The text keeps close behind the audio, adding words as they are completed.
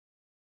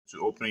to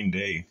opening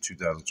day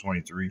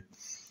 2023.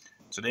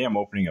 Today I'm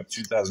opening up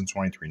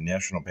 2023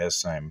 National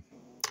Pastime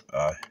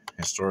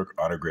Historic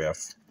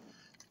Autograph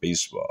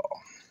Baseball.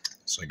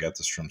 So I got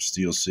this from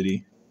Steel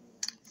City,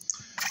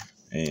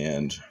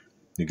 and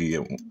you can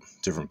get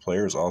different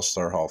players,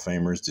 all-star Hall of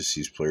Famers,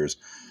 deceased players,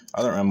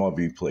 other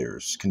MLB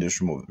players.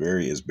 Condition will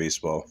vary as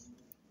baseball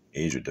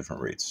age at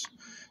different rates.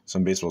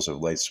 Some baseballs have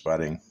light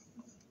spotting.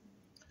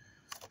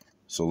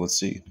 So let's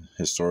see,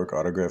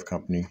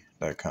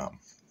 historicautograph.com.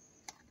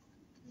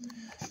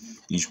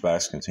 Each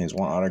box contains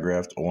one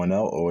autographed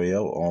ONL,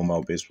 OAL,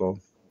 OML baseball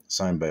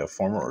signed by a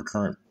former or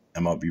current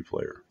MLB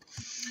player.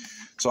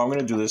 So I'm going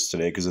to do this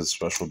today because it's a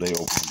special day,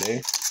 opening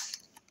day.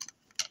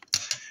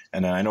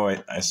 And then I know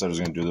I said I was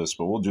going to do this,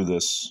 but we'll do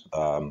this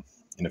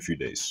in a few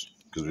days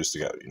because we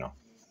still got,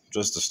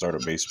 just to start a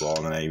baseball,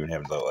 and then I even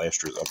have the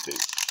last year's update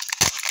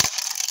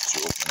to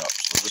open up.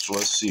 So this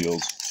was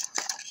sealed.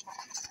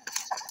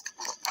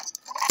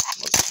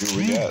 Let's see what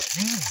we got.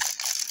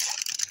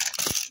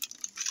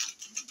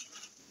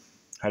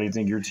 How do you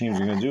think your team's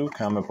going to do?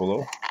 Comment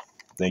below.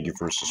 Thank you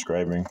for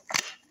subscribing.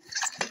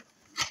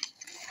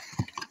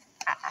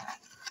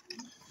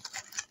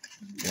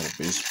 Got a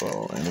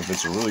baseball, and if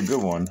it's a really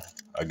good one,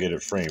 I'll get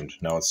it framed.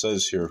 Now it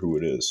says here who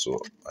it is, so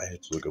I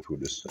have to look up who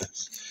this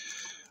is.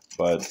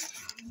 But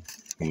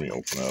let me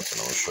open it up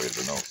and I'll show you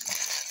the note.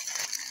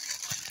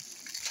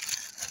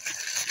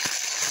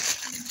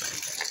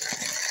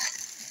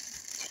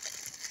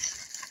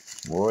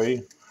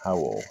 Roy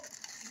Howell.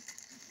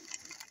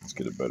 Let's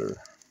get a better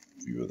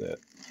view of that.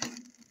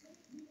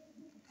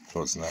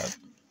 So it's not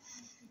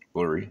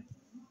blurry.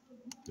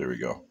 There we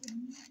go.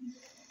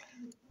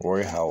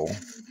 Roy Howell.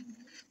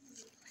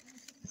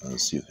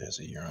 Let's see if it has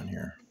a year on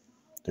here.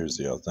 There's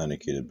the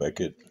authenticated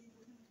Beckett.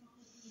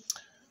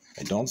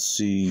 I don't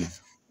see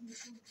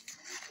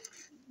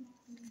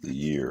the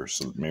year,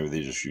 so maybe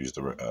they just used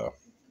the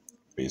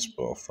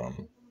baseball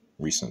from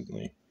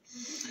recently.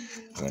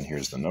 And then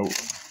here's the note.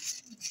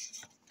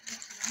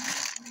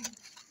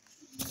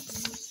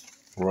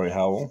 Roy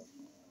Howell.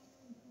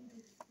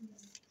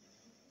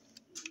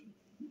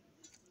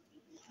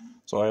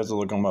 So I have to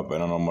look him up. I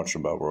don't know much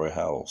about Roy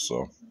Howell,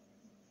 so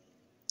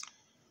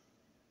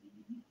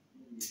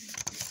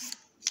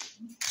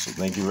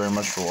thank you very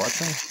much for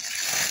watching.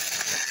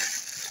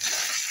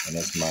 And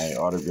that's my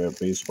autograph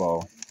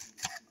baseball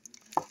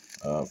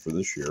for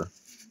this year.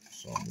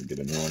 So we'll get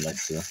a new one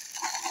next year.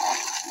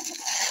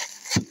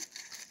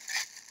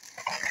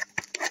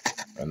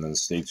 And then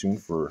stay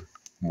tuned for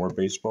more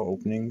baseball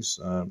openings.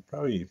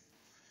 Probably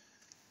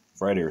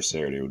Friday or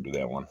Saturday we'll do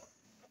that one.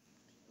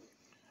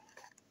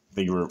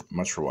 Thank you very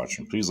much for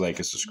watching. Please like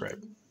and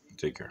subscribe.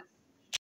 Take care.